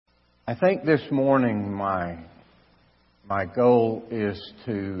I think this morning my goal is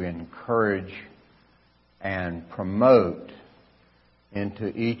to encourage and promote into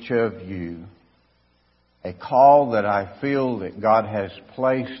each of you a call that I feel that God has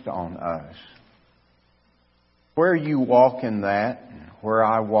placed on us. Where you walk in that, where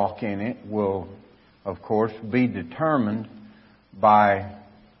I walk in it, will, of course, be determined by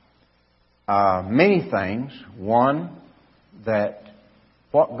many things. One, that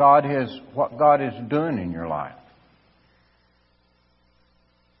what God is doing in your life.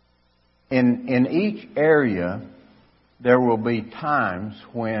 In each area, there will be times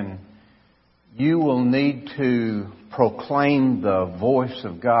when you will need to proclaim the voice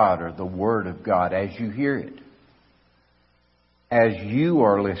of God or the Word of God as you hear it, as you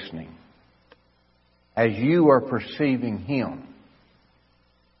are listening, as you are perceiving Him.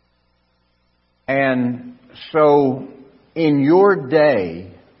 And so in your day,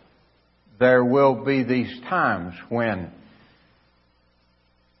 there will be these times when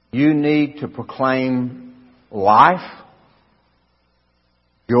you need to proclaim life,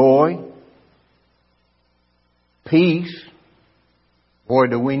 joy, peace. Boy,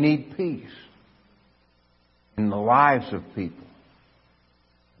 do we need peace in the lives of people,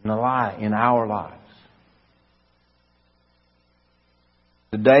 in our lives.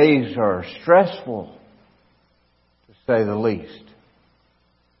 The days are stressful, to say the least.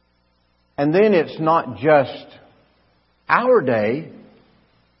 And then it's not just our day,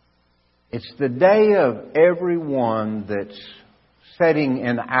 it's the day of everyone that's sitting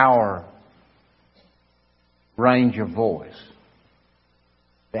in our range of voice,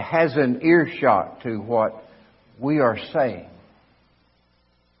 that has an earshot to what we are saying.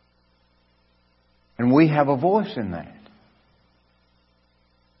 And we have a voice in that.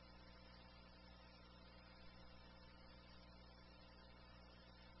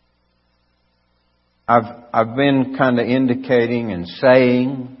 I've been kind of indicating and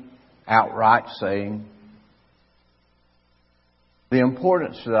saying, outright saying, the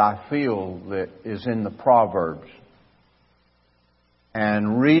importance that I feel that is in the Proverbs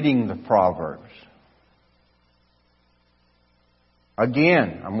and reading the Proverbs.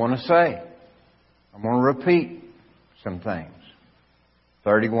 Again, I'm going to repeat some things.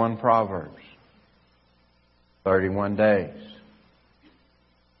 31 Proverbs, 31 days.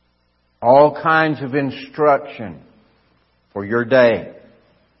 All kinds of instruction for your day,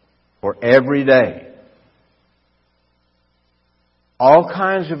 for every day. All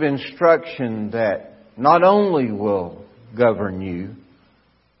kinds of instruction that not only will govern you,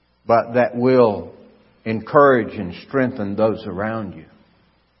 but that will encourage and strengthen those around you.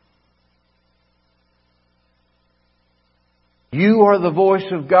 You are the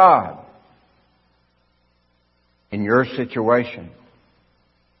voice of God in your situation.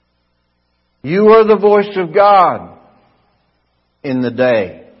 You are the voice of God in the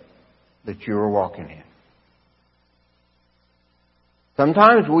day that you are walking in.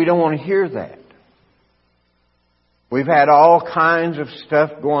 Sometimes we don't want to hear that. We've had all kinds of stuff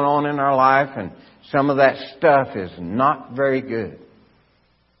going on in our life, and some of that stuff is not very good.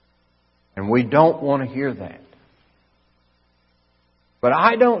 And we don't want to hear that. But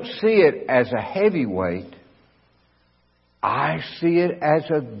I don't see it as a heavy weight. I see it as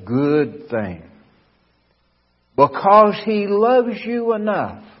a good thing. Because He loves you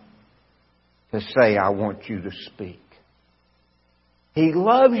enough to say, I want you to speak. He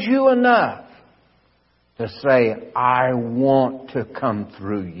loves you enough to say, I want to come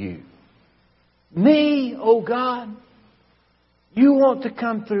through you. Me, oh God, you want to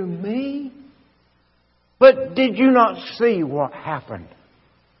come through me? But did you not see what happened?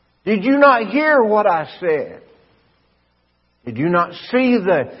 Did you not hear what I said? Did you not see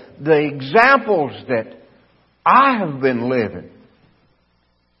the examples that I have been living?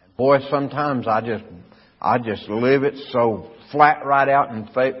 Boy, sometimes I just live it so flat right out in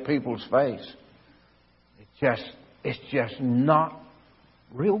people's face. It's just not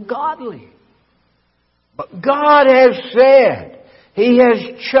real godly. But God has said He has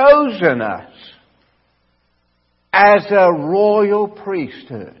chosen us as a royal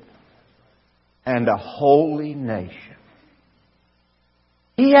priesthood and a holy nation.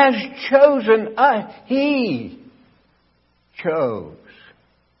 He has chosen us. He chose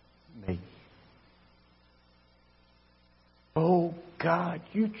me. Oh God,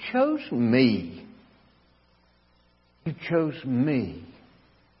 you chose me. You chose me.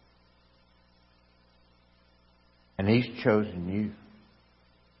 And He's chosen you.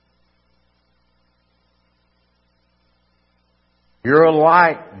 You're a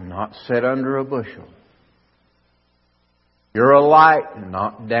light not set under a bushel. You're a light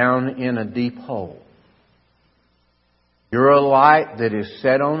not down in a deep hole. You're a light that is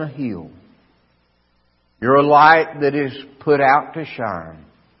set on a hill. You're a light that is put out to shine.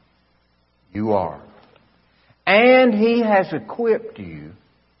 You are. And He has equipped you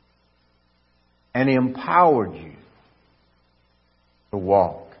and empowered you to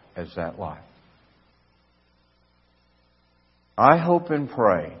walk as that light. I hope and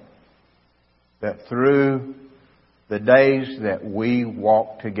pray that through the days that we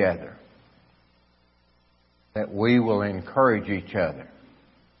walk together, that we will encourage each other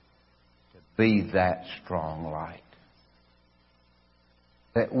to be that strong light.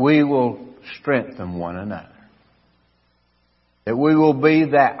 That we will strengthen one another. That we will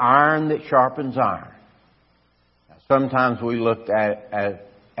be that iron that sharpens iron. Now, sometimes we look at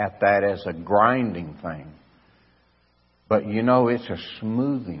that as a grinding thing. But you know, it's a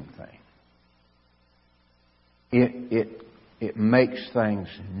smoothing thing. It makes things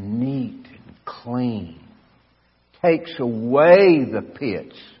neat and clean. Takes away the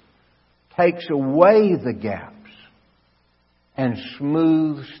pits. Takes away the gaps. And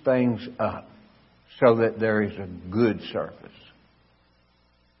smooths things up so that there is a good surface.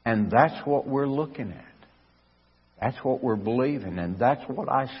 And that's what we're looking at. That's what we're believing. And that's what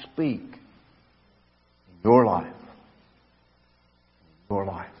I speak in your life. In your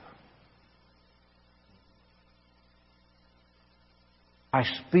life. I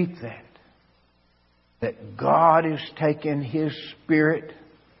speak that God is taking His Spirit,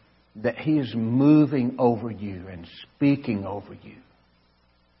 that He is moving over you and speaking over you.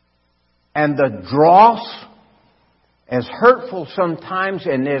 And the dross, as hurtful sometimes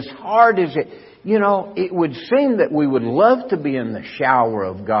and as hard as it would seem that we would love to be in the shower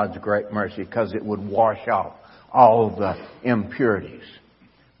of God's great mercy because it would wash off all of the impurities.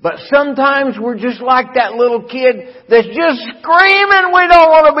 But sometimes we're just like that little kid that's just screaming, we don't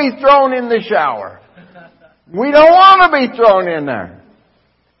want to be thrown in the shower. We don't want to be thrown in there.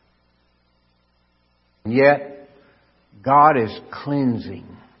 And yet, God is cleansing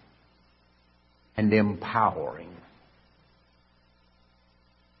and empowering.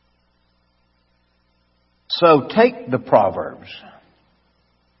 So take the Proverbs.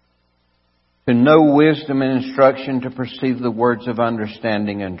 To know wisdom and instruction, to perceive the words of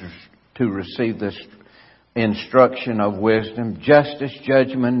understanding, and to receive this instruction of wisdom, justice,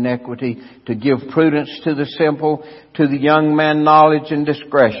 judgment, and equity, to give prudence to the simple, to the young man knowledge and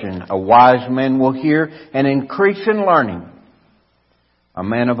discretion. A wise man will hear and increase in learning. A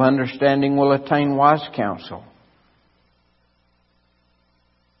man of understanding will attain wise counsel.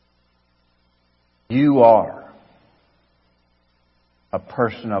 You are a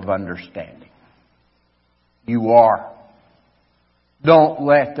person of understanding. You are. Don't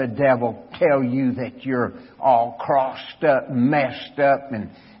let the devil tell you that you're all crossed up, messed up,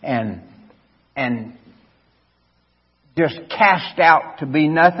 and just cast out to be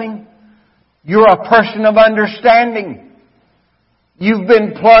nothing. You're a person of understanding. You've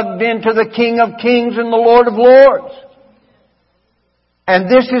been plugged into the King of Kings and the Lord of Lords. And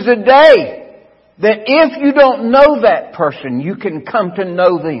this is a day that if you don't know that person, you can come to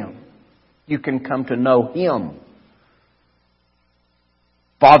know them. You can come to know Him.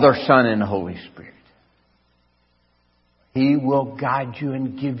 Father, Son, and Holy Spirit. He will guide you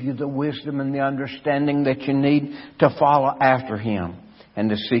and give you the wisdom and the understanding that you need to follow after Him and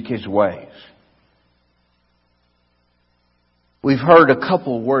to seek His ways. We've heard a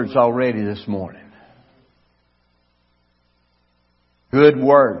couple words already this morning. Good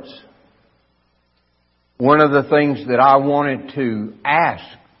words. One of the things that I wanted to ask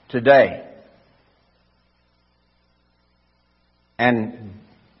today, and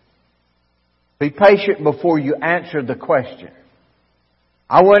be patient before you answer the question.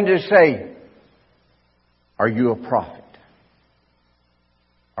 I wanted to say, are you a prophet?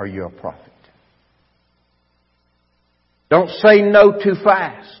 Are you a prophet? Don't say no too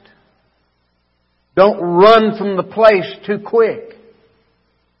fast. Don't run from the place too quick.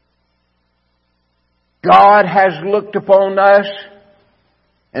 God has looked upon us,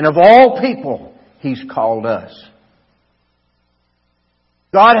 and of all people, He's called us.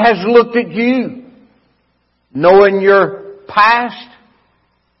 God has looked at you, knowing your past,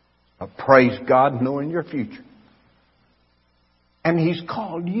 but praise God, knowing your future. And He's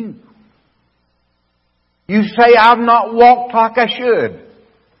called you. You say, I've not walked like I should.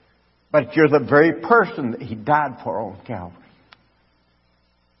 But you're the very person that He died for on Calvary.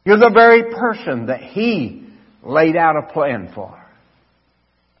 You're the very person that He laid out a plan for.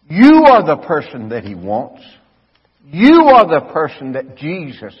 You are the person that He wants. You are the person that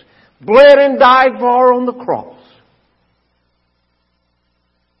Jesus bled and died for on the cross.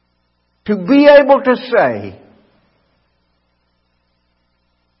 to be able to say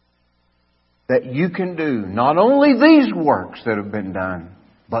that you can do not only these works that have been done,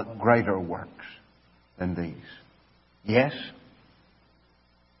 but greater works than these. Yes,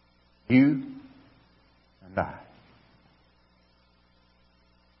 you and I.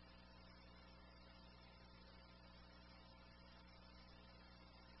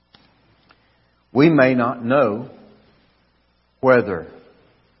 We may not know whether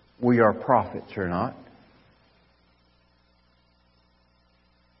we are prophets or not.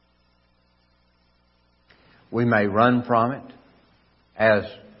 We may run from it, as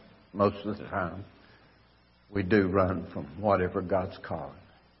most of the time we do run from whatever God's calling.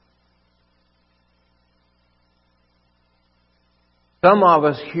 Some of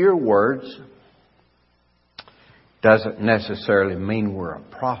us hear words. Doesn't necessarily mean we're a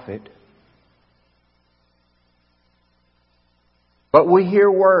prophet. But we hear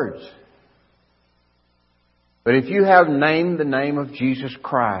words. But if you have named the name of Jesus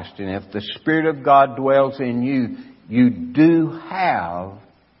Christ, and if the Spirit of God dwells in you, you do have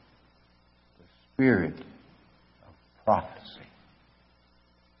the Spirit of prophecy.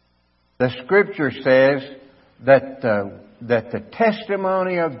 The Scripture says that the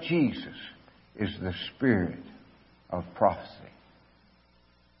testimony of Jesus is the Spirit of prophecy.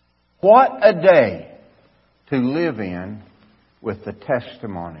 What a day to live in with the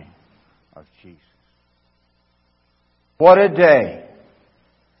testimony of Jesus. What a day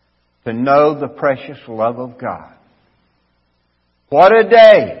to know the precious love of God. What a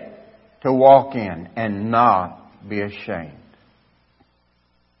day to walk in and not be ashamed.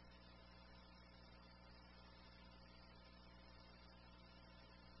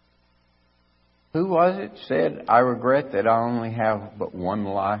 Who was it said, "I regret that I only have but one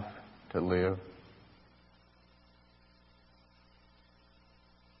life to live"?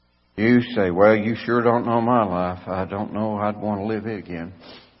 You say, "Well, you sure don't know my life. I don't know I'd want to live it again."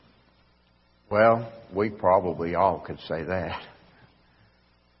 Well, we probably all could say that.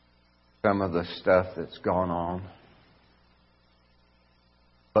 Some of the stuff that's gone on.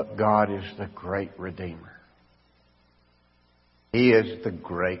 But God is the great Redeemer. He is the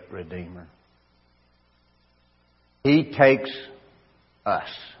great Redeemer. He takes us.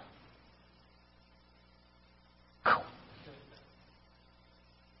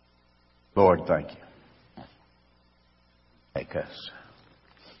 Lord, thank you. Take us.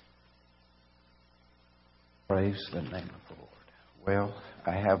 Praise the name of the Lord. Well,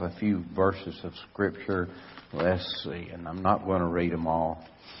 I have a few verses of Scripture. Let's see, and I'm not going to read them all.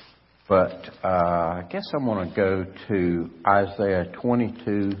 But I guess I'm going to go to Isaiah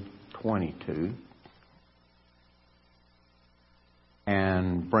 22:22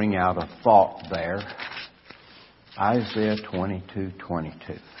 and bring out a thought there. Isaiah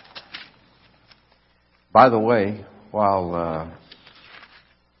 22:22. By the way, while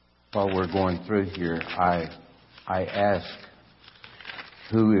we're going through here, I ask,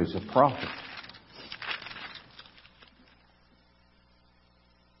 who is a prophet?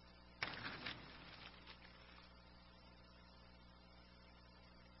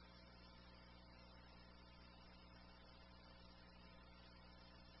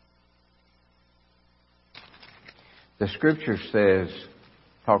 The Scripture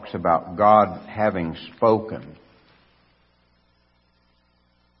talks about God having spoken.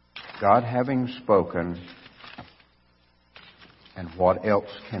 God having spoken, and what else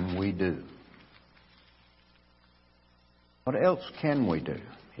can we do? What else can we do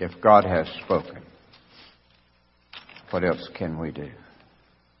if God has spoken? What else can we do?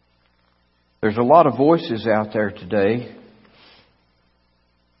 There's a lot of voices out there today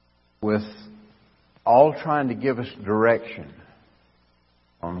with all trying to give us direction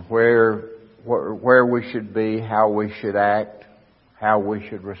on where we should be, how we should act, how we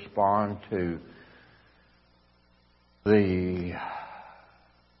should respond to the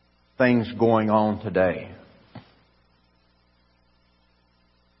things going on today.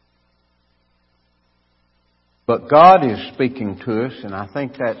 But God is speaking to us, and I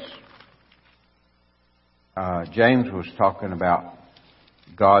think that's James was talking about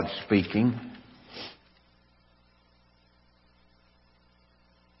God speaking.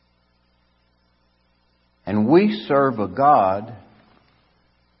 And we serve a God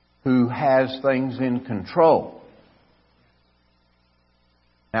who has things in control.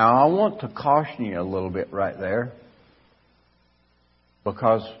 Now, I want to caution you a little bit right there,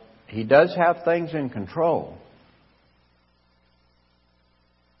 because He does have things in control.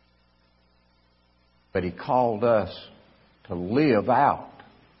 But He called us to live out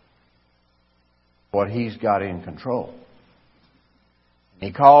what He's got in control.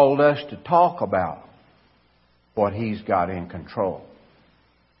 He called us to talk about what He's got in control.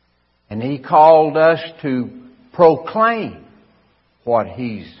 And He called us to proclaim what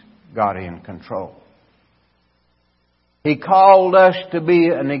He's got in control. He called us to be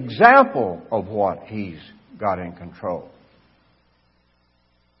an example of what He's got in control.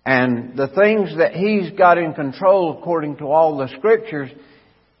 And the things that He's got in control according to all the Scriptures,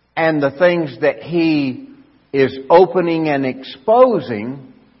 and the things that He is opening and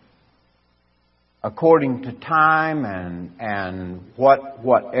exposing according to time and what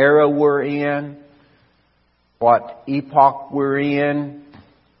era we're in, what epoch we're in,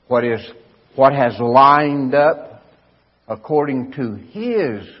 what has lined up according to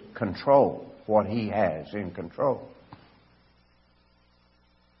His control, what He has in control.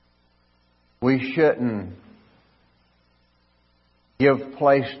 We shouldn't give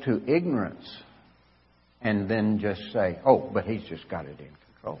place to ignorance and then just say, oh, but He's just got it in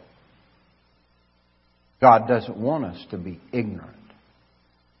control. God doesn't want us to be ignorant.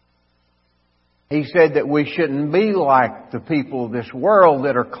 He said that we shouldn't be like the people of this world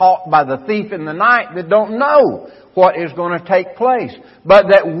that are caught by the thief in the night that don't know what is going to take place. But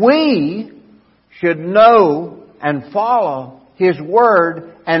that we should know and follow His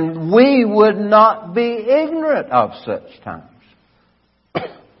Word, and we would not be ignorant of such times.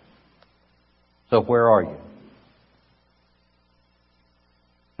 So where are you?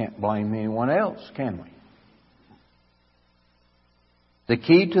 Can't blame anyone else, can we? The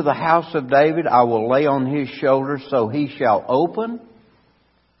key to the house of David I will lay on His shoulders, so He shall open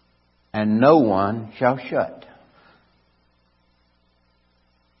and no one shall shut.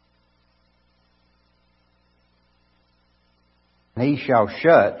 He shall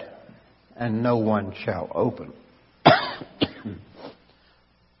shut and no one shall open.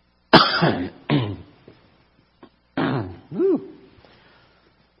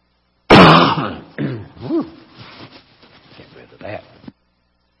 Get rid of that.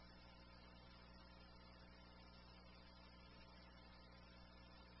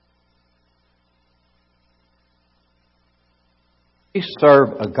 We serve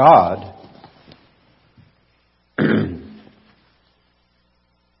a God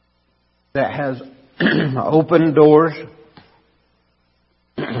that has opened doors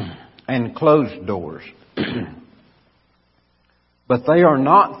and closed doors. But they are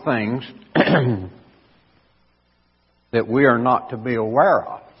not things that we are not to be aware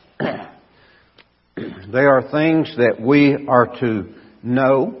of. They are things that we are to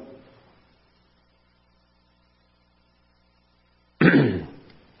know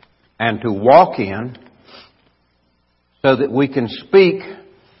and to walk in, so that we can speak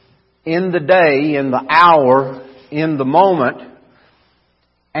in the day, in the hour, in the moment,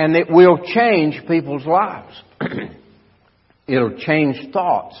 and it will change people's lives. It'll change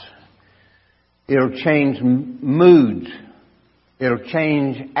thoughts. It'll change moods. It'll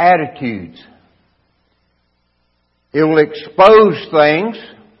change attitudes. It will expose things.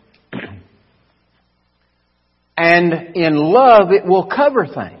 And in love, it will cover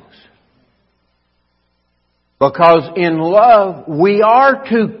things. Because in love, we are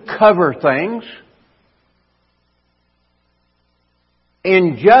to cover things.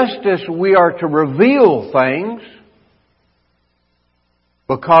 In justice, we are to reveal things.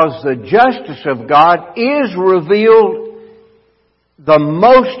 Because the justice of God is revealed the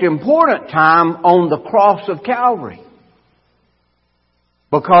most important time on the cross of Calvary.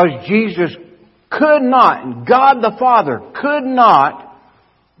 Because Jesus could not, God the Father could not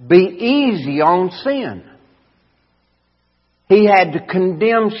be easy on sin. He had to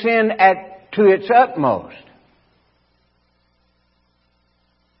condemn sin to its utmost.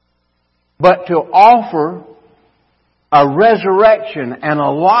 But to offer a resurrection and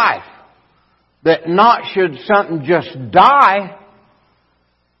a life that not should something just die,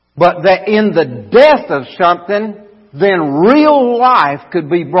 but that in the death of something, then real life could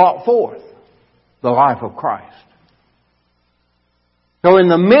be brought forth. The life of Christ. So in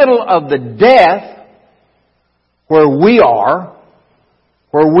the middle of the death, where we are,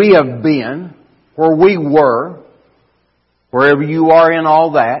 where we have been, where we were, wherever you are in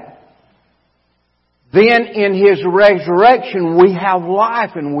all that, then in His resurrection we have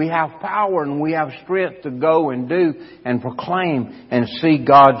life and we have power and we have strength to go and do and proclaim and see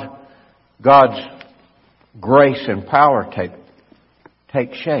God's grace and power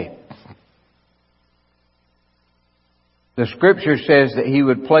take shape. The Scripture says that He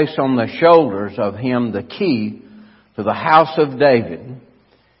would place on the shoulders of Him the key to the house of David,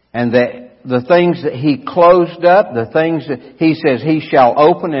 and that the things that He closed up, the things that He says He shall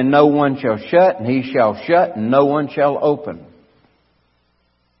open and no one shall shut, and He shall shut and no one shall open.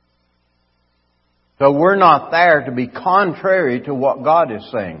 So we're not there to be contrary to what God is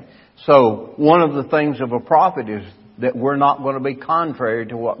saying. So one of the things of a prophet is that we're not going to be contrary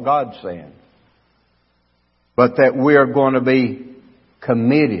to what God's saying. But that we are going to be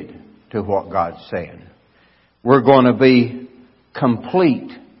committed to what God's saying. We're going to be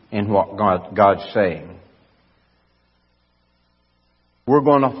complete in what God's saying. We're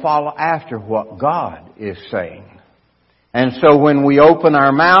going to follow after what God is saying. And so when we open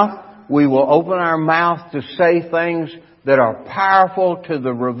our mouth, we will open our mouth to say things that are powerful to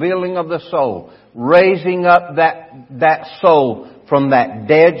the revealing of the soul, raising up that soul from that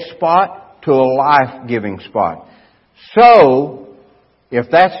dead spot to a life-giving spot. So, if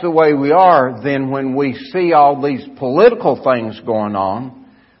that's the way we are, then when we see all these political things going on,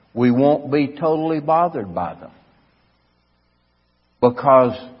 we won't be totally bothered by them.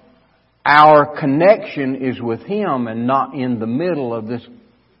 Because our connection is with Him and not in the middle of this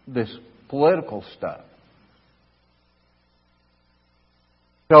political stuff.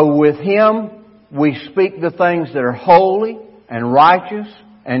 So with Him, we speak the things that are holy and righteous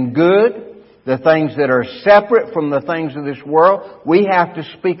and good, the things that are separate from the things of this world. We have to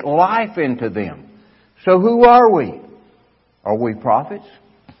speak life into them. So who are we? Are we prophets?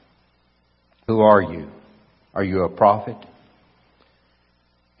 Who are you? Are you a prophet?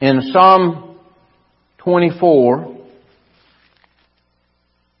 In Psalm 24,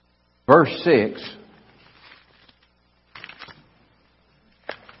 verse 6,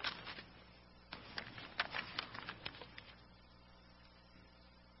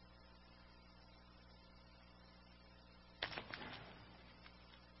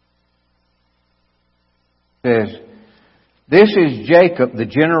 says, "This is Jacob, the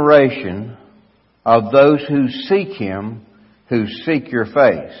generation of those who seek Him, who seek your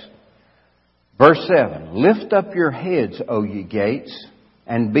face." Verse 7, "Lift up your heads, O ye gates,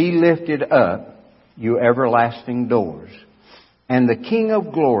 and be lifted up, you everlasting doors, and the King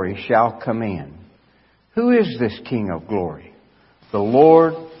of glory shall come in." Who is this King of glory? The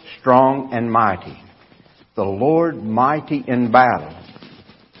Lord strong and mighty, the Lord mighty in battle.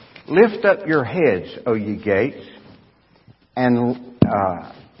 Lift up your heads, O ye gates, and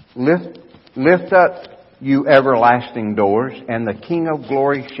lift up, you everlasting doors, and the King of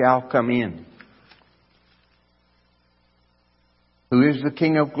glory shall come in. Who is the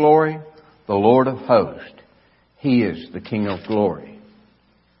King of glory? The Lord of hosts. He is the King of glory.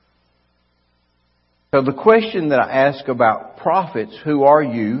 So the question that I ask about prophets, who are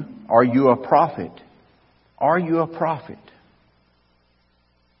you? Are you a prophet? Are you a prophet?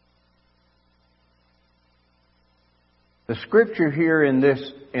 The scripture here in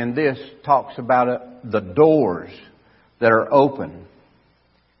this talks about the doors that are open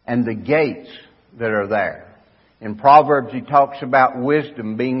and the gates that are there. In Proverbs, he talks about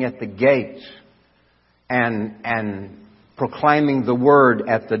wisdom being at the gates and proclaiming the word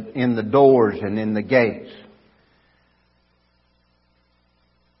in the doors and in the gates.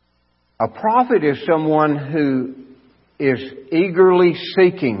 A prophet is someone who is eagerly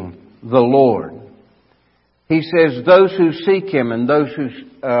seeking the Lord. He says those who seek Him and those who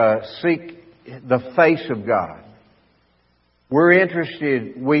seek the face of God. We're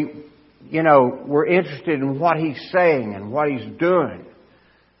interested. We're interested in what He's saying and what He's doing.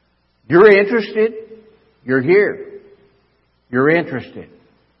 You're interested. You're here. You're interested.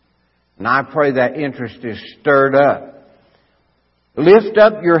 And I pray that interest is stirred up. Lift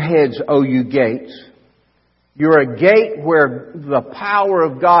up your heads, O you gates. You're a gate where the power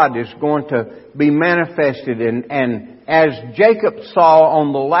of God is going to be manifested. And as Jacob saw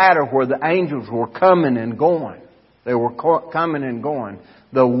on the ladder where the angels were coming and going, they were coming and going,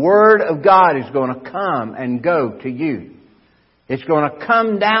 the Word of God is going to come and go to you. It's going to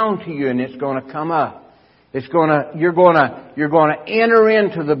come down to you and it's going to come up. You're going to enter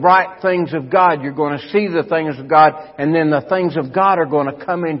into the bright things of God. You're going to see the things of God, and then the things of God are going to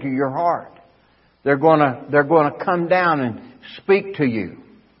come into your heart. They're going to come down and speak to you.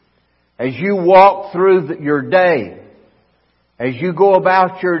 As you walk through your day, as you go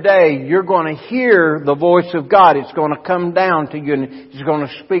about your day, you're going to hear the voice of God. It's going to come down to you and it's going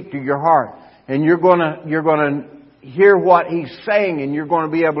to speak to your heart. And you're going to hear what He's saying, and you're going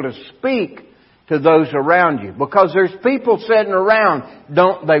to be able to speak to those around you. Because there's people sitting around,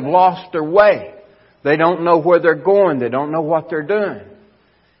 they've lost their way. They don't know where they're going. They don't know what they're doing.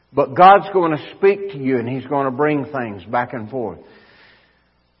 But God's going to speak to you and He's going to bring things back and forth.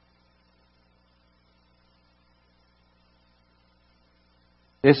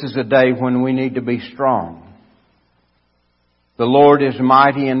 This is a day when we need to be strong. The Lord is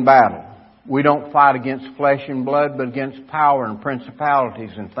mighty in battle. We don't fight against flesh and blood, but against power and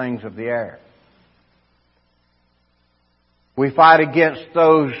principalities and things of the air. We fight against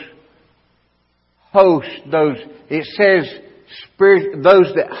those hosts, it says,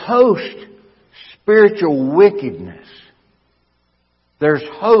 those that host spiritual wickedness. There's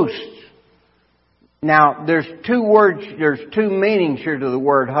hosts. Now, there's two meanings here to the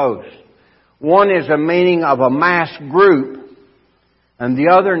word host. One is a meaning of a mass group, and the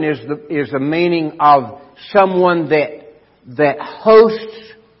other is a meaning of someone that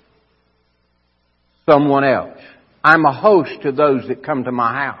hosts someone else. I'm a host to those that come to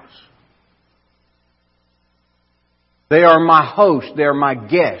my house. They are my host. They are my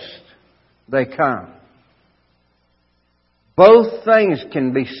guests. They come. Both things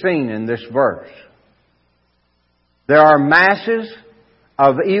can be seen in this verse. There are masses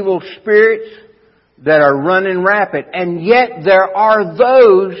of evil spirits that are running rampant, and yet there are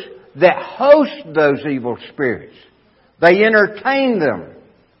those that host those evil spirits. They entertain them.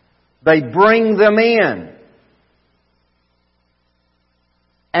 They bring them in.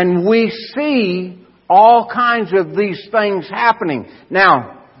 And we see all kinds of these things happening.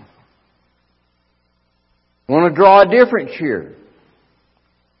 Now, I want to draw a difference here.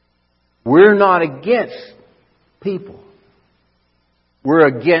 We're not against people. We're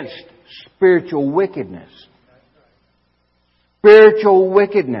against spiritual wickedness. Spiritual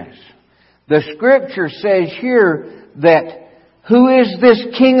wickedness. The Scripture says here that who is this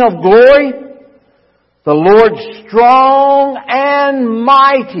King of glory? The Lord strong and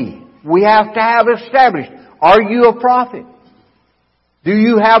mighty. We have to have established. Are you a prophet? Do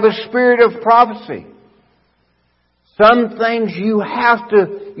you have a spirit of prophecy? Some things you have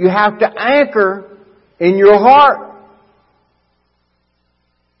to anchor in your heart.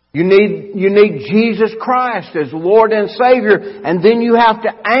 You need Jesus Christ as Lord and Savior, and then you have to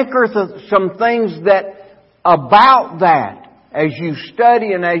anchor some things about that. As you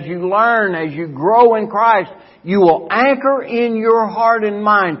study and as you learn, as you grow in Christ, you will anchor in your heart and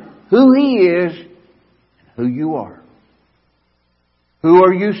mind who He is and who you are. Who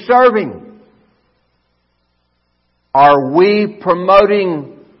are you serving? Are we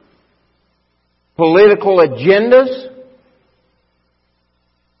promoting political agendas?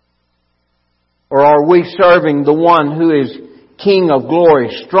 Or are we serving the one who is King of glory,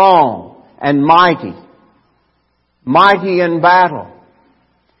 strong and mighty? Mighty in battle.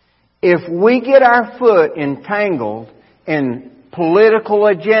 If we get our foot entangled in political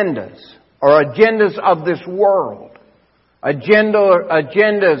agendas or agendas of this world,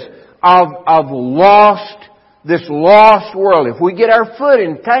 agendas of this lost world, if we get our foot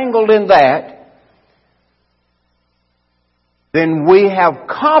entangled in that, then we have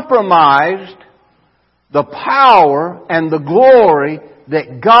compromised the power and the glory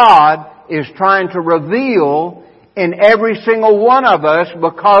that God is trying to reveal in every single one of us,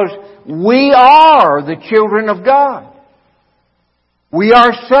 because we are the children of God. We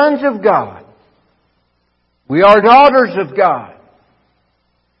are sons of God. We are daughters of God.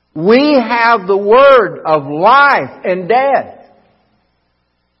 We have the word of life and death.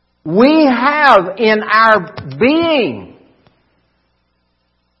 We have in our being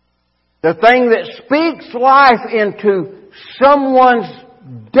the thing that speaks life into someone's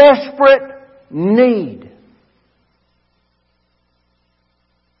desperate need.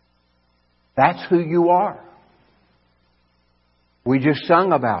 That's who you are. We just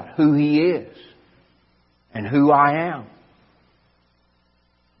sung about who He is and who I am.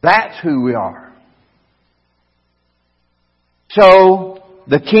 That's who we are. So,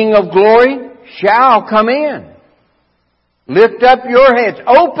 the King of glory shall come in. Lift up your heads.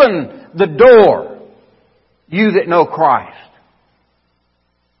 Open the door, you that know Christ.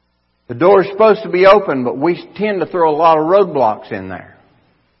 The door is supposed to be open, but we tend to throw a lot of roadblocks in there.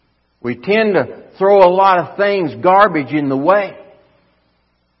 We tend to throw a lot of things, garbage, in the way.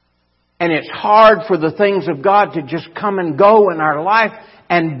 And it's hard for the things of God to just come and go in our life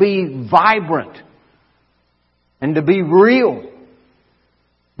and be vibrant and to be real.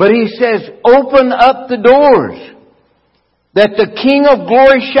 But He says, open up the doors that the King of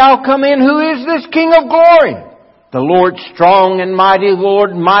glory shall come in. Who is this King of glory? The Lord strong and mighty, the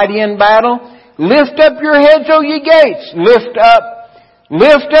Lord mighty in battle. Lift up your heads, O ye gates. Lift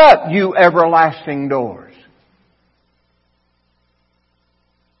up, you everlasting doors.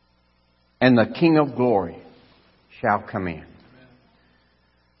 And the King of glory shall come in.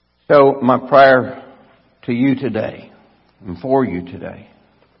 So my prayer to you today and for you today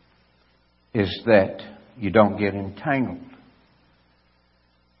is that you don't get entangled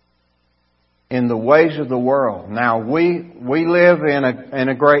in the ways of the world. Now we live in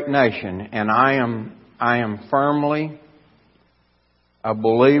a great nation, and I am firmly a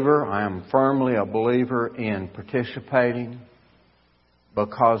believer. I am firmly a believer in participating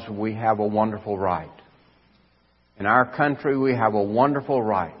because we have a wonderful right. In our country, we have a wonderful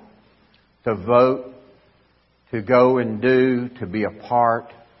right to vote, to go and do, to be a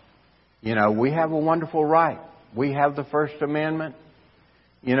part. You know, we have a wonderful right. We have the First Amendment.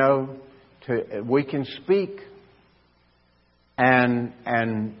 You know, we can speak. And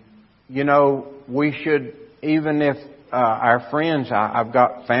you know, we should, even if our friends, I've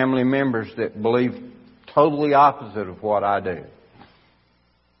got family members that believe totally opposite of what I do.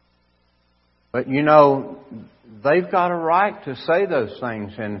 But you know, they've got a right to say those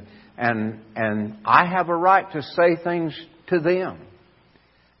things, and I have a right to say things to them.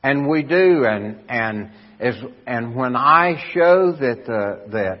 And we do, and when I show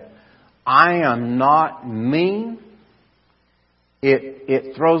that I am not mean,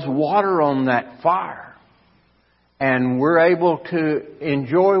 it throws water on that fire, and we're able to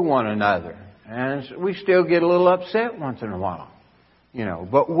enjoy one another. And we still get a little upset once in a while, you know.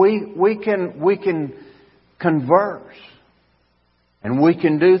 But we can converse, and we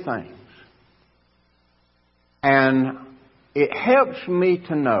can do things, and it helps me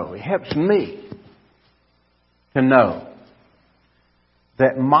to know. It helps me to know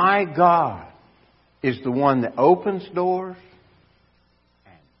that my God is the one that opens doors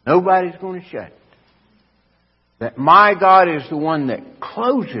and nobody's going to shut it. That my God is the one that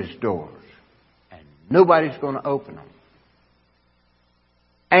closes doors and nobody's going to open them.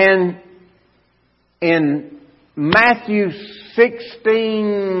 And in Matthew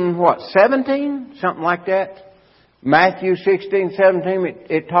 16, 17? Something like that. Matthew 16, 17,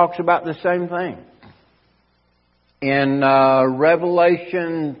 it talks about the same thing. In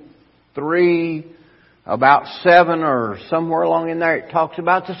Revelation 3, about 7 or somewhere along in there, it talks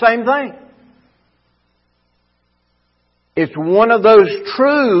about the same thing. It's one of those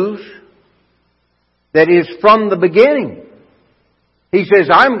truths that is from the beginning. He says,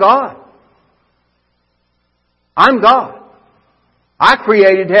 I'm God. I'm God. I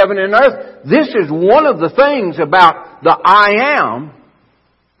created heaven and earth. This is one of the things about the I am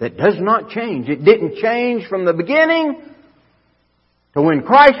that does not change. It didn't change from the beginning to when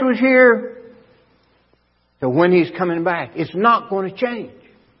Christ was here to when He's coming back. It's not going to change.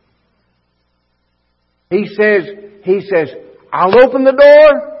 He says, I'll open the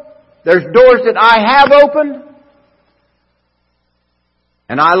door. There's doors that I have opened.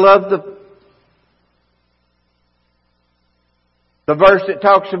 And I love the verse that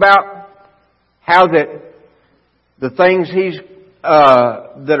talks about how that the things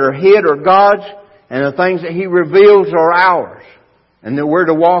that are hid are God's, and the things that He reveals are ours, and that we're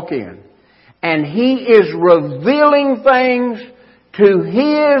to walk in. And He is revealing things to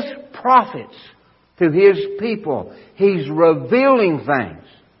His prophets, to His people. He's revealing things.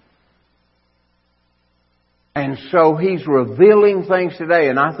 And so He's revealing things today.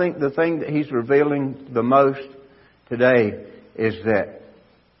 And I think the thing that He's revealing the most today is that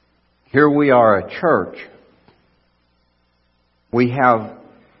here we are, a church. We have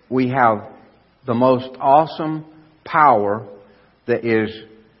the most awesome power that is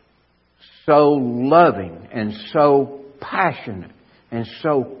so loving and so passionate and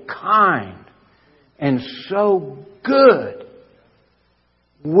so kind and so good.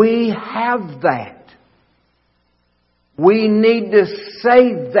 We have that. We need to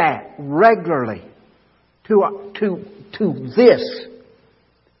say that regularly to this.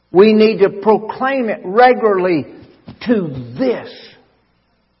 We need to proclaim it regularly to this.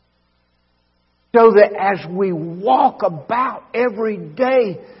 So that as we walk about every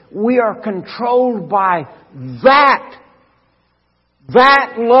day, we are controlled by that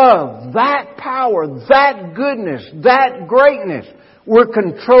love, that power, that goodness, that greatness. We're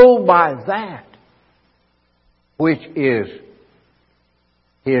controlled by that, which is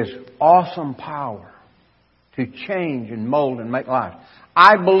His awesome power to change and mold and make life.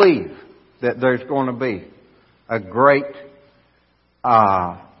 I believe that there's going to be a great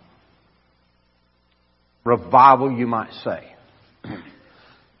revival, you might say.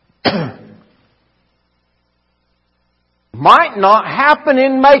 Might not happen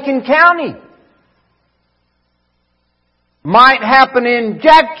in Macon County. Might happen in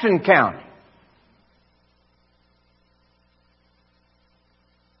Jackson County.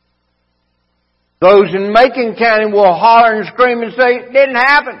 Those in Macon County will holler and scream and say, it didn't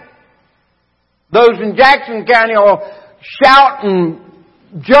happen. Those in Jackson County will shout and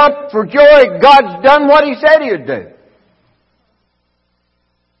jump for joy. God's done what He said He would do.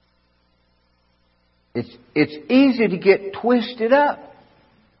 It's easy to get twisted up.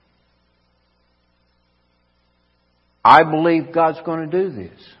 I believe God's going to do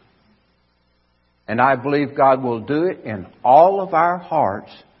this. And I believe God will do it in all of our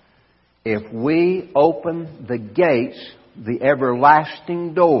hearts if we open the gates, the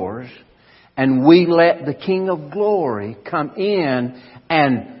everlasting doors, and we let the King of Glory come in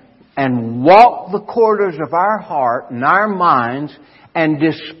and walk the corridors of our heart and our minds and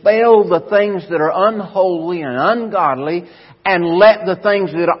dispel the things that are unholy and ungodly and let the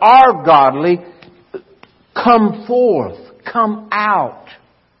things that are godly come forth, come out.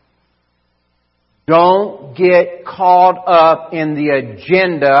 Don't get caught up in the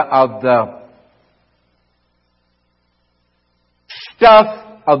agenda of the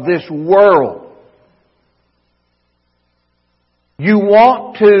stuff of this world. You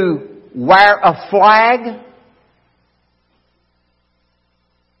want to wear a flag?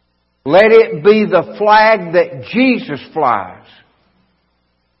 Let it be the flag that Jesus flies.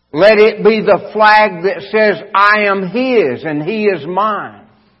 Let it be the flag that says, I am His and He is mine.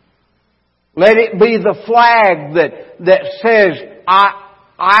 Let it be the flag that says,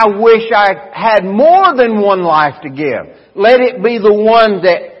 I wish I had more than one life to give. Let it be the one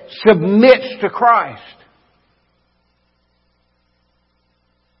that submits to Christ.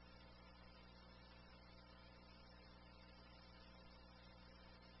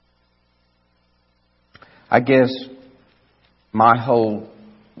 I guess my whole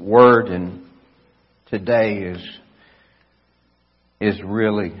word today is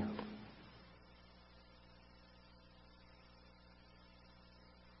really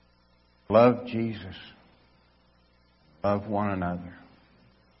love Jesus. Love one another.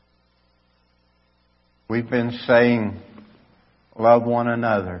 We've been saying love one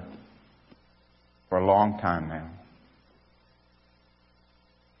another for a long time now.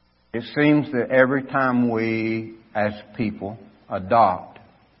 It seems that every time we, as people, adopt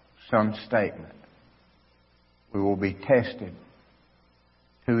some statement, we will be tested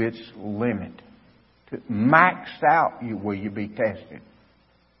to its limit. Maxed out will you be tested.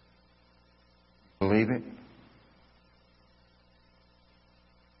 Believe it?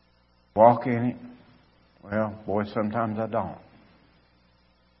 Walk in it? Well, boy, sometimes I don't.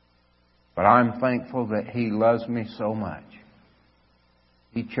 But I'm thankful that He loves me so much.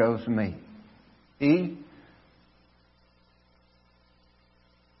 He chose me. He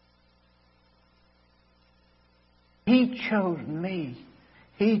chose me.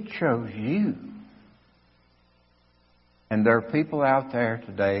 He chose you. And there are people out there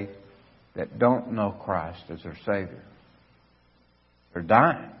today that don't know Christ as their Savior. They're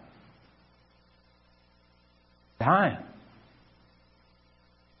dying. Dying.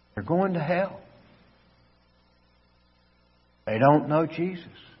 They're going to hell. They don't know Jesus.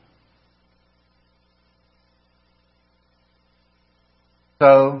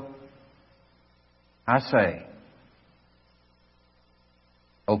 So, I say,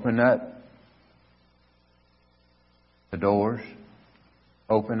 open up the doors.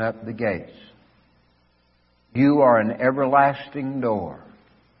 Open up the gates. You are an everlasting door.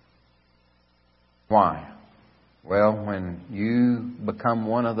 Why? Well, when you become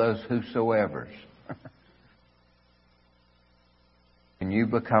one of those whosoevers, when you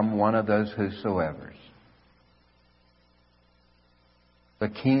become one of those whosoevers, the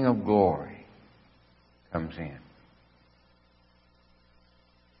King of Glory comes in.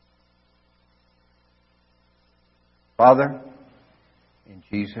 Father, in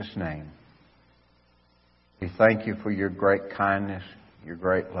Jesus' name, we thank You for Your great kindness, Your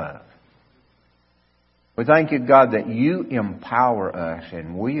great love. We thank You, God, that You empower us,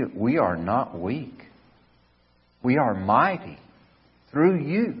 and we are not weak. We are mighty through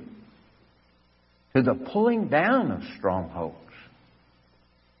You to the pulling down of strongholds.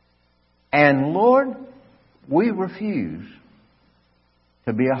 And Lord, we refuse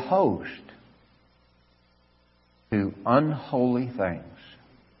to be a host to unholy things.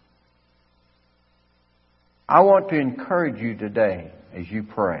 I want to encourage you today as you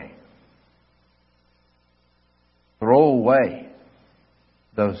pray. Throw away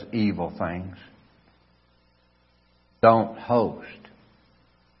those evil things. Don't host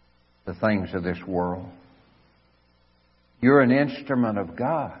the things of this world. You're an instrument of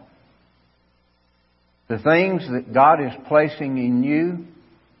God. The things that God is placing in you,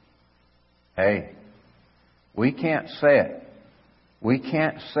 hey, we can't set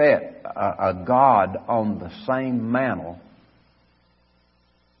a God on the same mantle.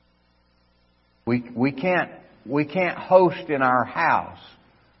 We can't host in our house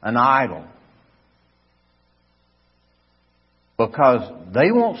an idol, because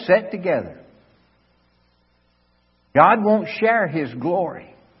they won't sit together. God won't share His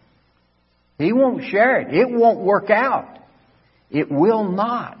glory. He won't share it. It won't work out. It will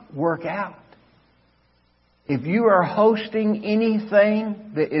not work out. If you are hosting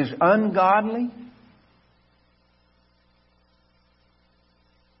anything that is ungodly,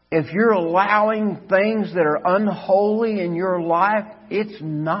 if you're allowing things that are unholy in your life, it's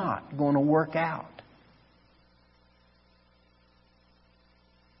not going to work out.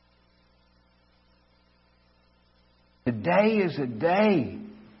 Today is a day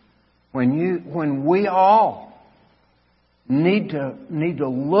when we all need to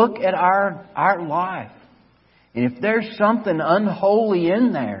look at our life. And if there's something unholy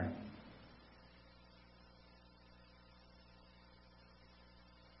in there,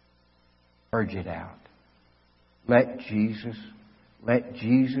 purge it out. Let Jesus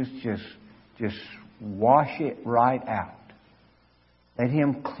just wash it right out. Let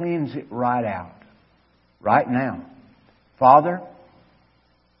Him cleanse it right out. Right now. Father,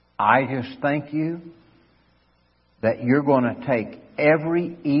 I just thank You that You're going to take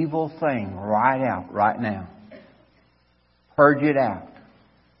every evil thing right out right now. Purge it out.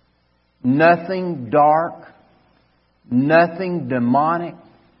 Nothing dark, nothing demonic,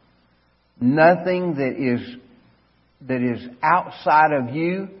 nothing that is outside of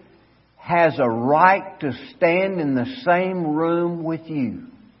You has a right to stand in the same room with You.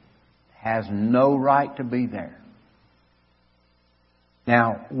 Has no right to be there.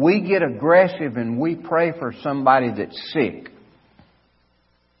 Now, we get aggressive and we pray for somebody that's sick.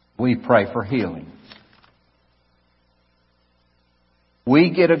 We pray for healing.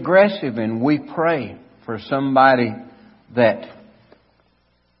 We get aggressive and we pray for somebody that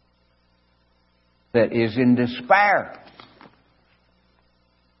is in despair,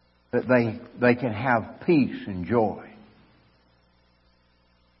 that they can have peace and joy.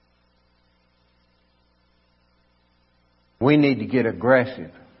 We need to get aggressive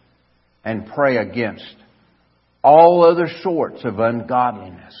and pray against all other sorts of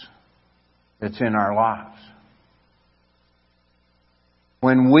ungodliness that's in our lives.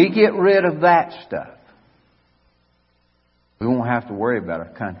 When we get rid of that stuff, we won't have to worry about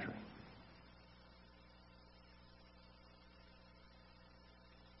our country.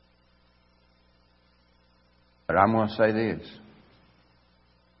 But I'm going to say this.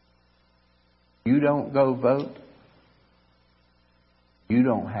 You don't go vote, you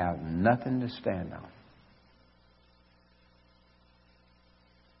don't have nothing to stand on.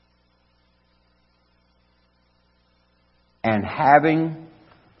 And having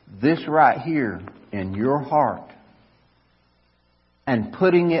this right here in your heart and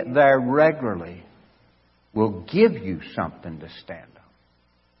putting it there regularly will give you something to stand on.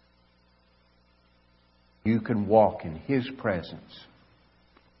 You can walk in His presence.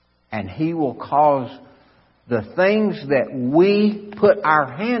 And He will cause the things that we put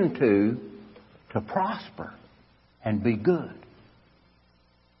our hand to prosper and be good.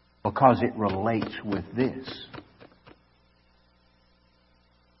 Because it relates with this.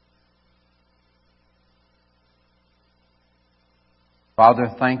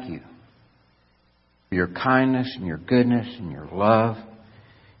 Father, thank You for Your kindness and Your goodness and Your love.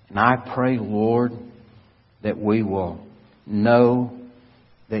 And I pray, Lord, that we will know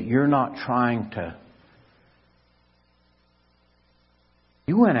that You're not trying to...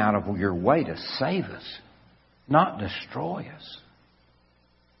 You went out of Your way to save us, not destroy us.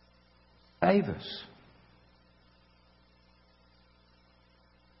 Save us.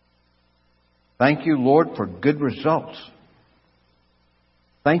 Thank You, Lord, for good results.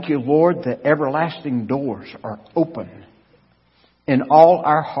 Thank You, Lord, that everlasting doors are open in all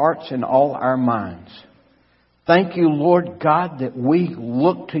our hearts and all our minds. Thank You, Lord God, that we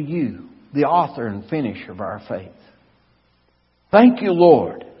look to You, the author and finisher of our faith. Thank You,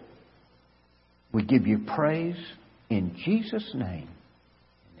 Lord. We give You praise in Jesus' name.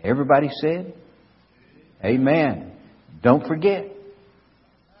 Everybody said, Amen. Don't forget,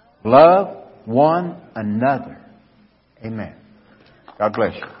 love one another. Amen. God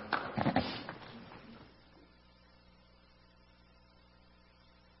bless you.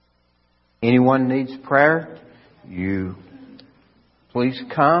 Anyone needs prayer, you please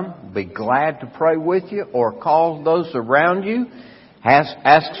come. Be glad to pray with you or call those around you.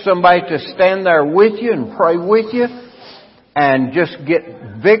 Ask somebody to stand there with you and pray with you and just get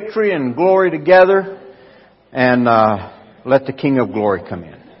victory and glory together and let the King of Glory come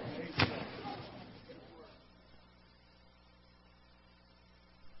in.